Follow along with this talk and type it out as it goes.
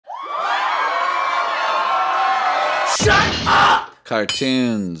Shut up!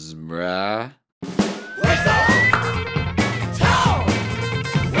 Cartoons, bruh. Weasel Town!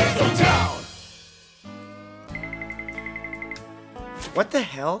 Weasel Town! What the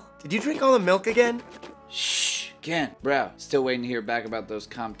hell? Did you drink all the milk again? Shh, Ken, bro. Still waiting to hear back about those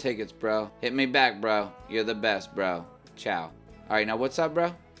comp tickets, bro. Hit me back, bro. You're the best, bro. Ciao. Alright, now what's up,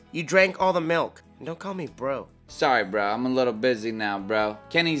 bro? You drank all the milk. And don't call me bro. Sorry, bro. I'm a little busy now, bro.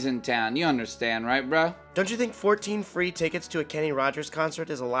 Kenny's in town. You understand, right, bro? Don't you think 14 free tickets to a Kenny Rogers concert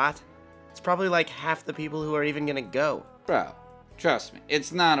is a lot? It's probably like half the people who are even gonna go. Bro, trust me,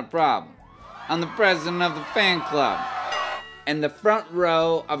 it's not a problem. I'm the president of the fan club. And the front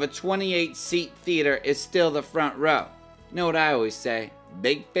row of a 28-seat theater is still the front row. You know what I always say?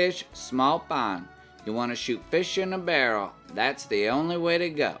 Big fish, small pond. You want to shoot fish in a barrel. That's the only way to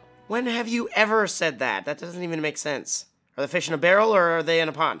go. When have you ever said that? That doesn't even make sense. Are the fish in a barrel or are they in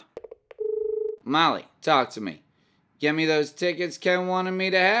a pond? Molly, talk to me. Get me those tickets Ken wanted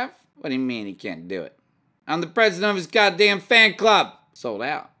me to have? What do you mean he can't do it? I'm the president of his goddamn fan club. Sold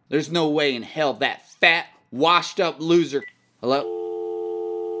out. There's no way in hell that fat, washed-up loser... Hello?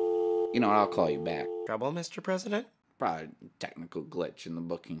 You know what, I'll call you back. Trouble, Mr. President? Probably a technical glitch in the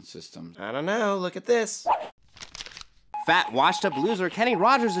booking system. I don't know. Look at this. Fat, washed-up loser Kenny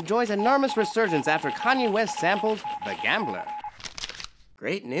Rogers enjoys enormous resurgence after Kanye West samples The Gambler.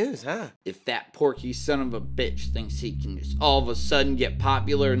 Great news, huh? If that porky son of a bitch thinks he can just all of a sudden get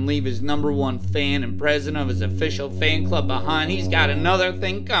popular and leave his #1 fan and president of his official fan club behind, he's got another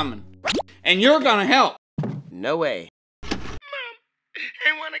thing coming. And you're gonna help. No way. Mom,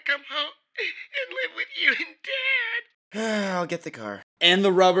 I want to come home and live with you and Dad. I'll get the car. And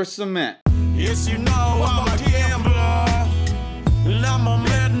the rubber cement. Yes, you know I'm a gambler, and I'm a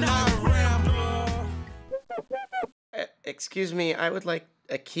midnight rambler. Excuse me, I would like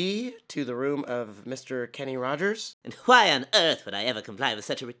a key to the room of Mr. Kenny Rogers. And why on earth would I ever comply with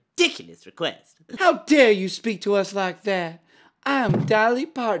such a ridiculous request? How dare you speak to us like that? I am Dolly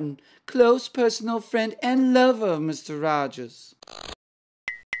Parton, close personal friend and lover of Mr. Rogers.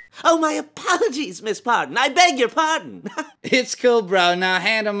 Oh, my apologies, Miss Parton. I beg your pardon. It's cool, bro. Now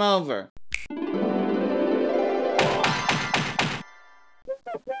hand him over.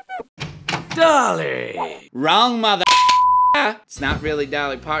 Dolly! Wrong, mother. It's not really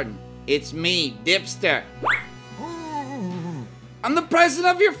Dolly Parton. It's me, Dipster. I'm the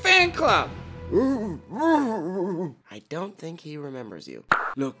president of your fan club. I don't think he remembers you.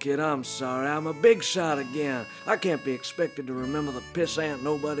 Look, kid, I'm sorry. I'm a big shot again. I can't be expected to remember the pissant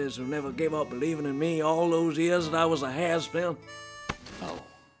nobodies who never gave up believing in me all those years that I was a has-been. Oh,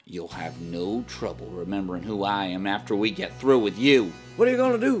 you'll have no trouble remembering who I am after we get through with you. What are you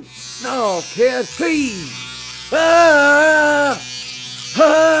gonna do? No, kid, please! Ah!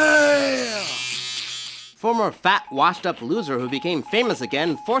 Ah! Former fat, washed-up loser who became famous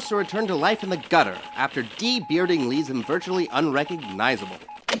again forced to return to life in the gutter after de-bearding leaves him virtually unrecognizable.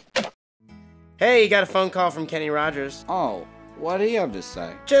 Hey, you got a phone call from Kenny Rogers. Oh, what do you have to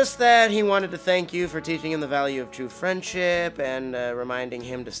say? Just that he wanted to thank you for teaching him the value of true friendship and reminding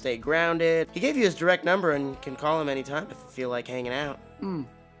him to stay grounded. He gave you his direct number and can call him anytime if you feel like hanging out.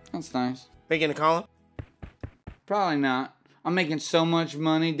 That's nice. Are you gonna call him? Probably not. I'm making so much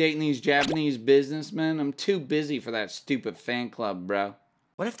money dating these Japanese businessmen. I'm too busy for that stupid fan club, bro.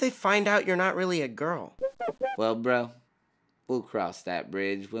 What if they find out you're not really a girl? Well, bro, we'll cross that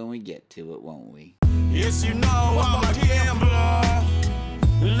bridge when we get to it, won't we? Yes, you know I'm a gambler,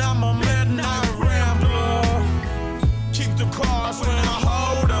 and I'm a midnight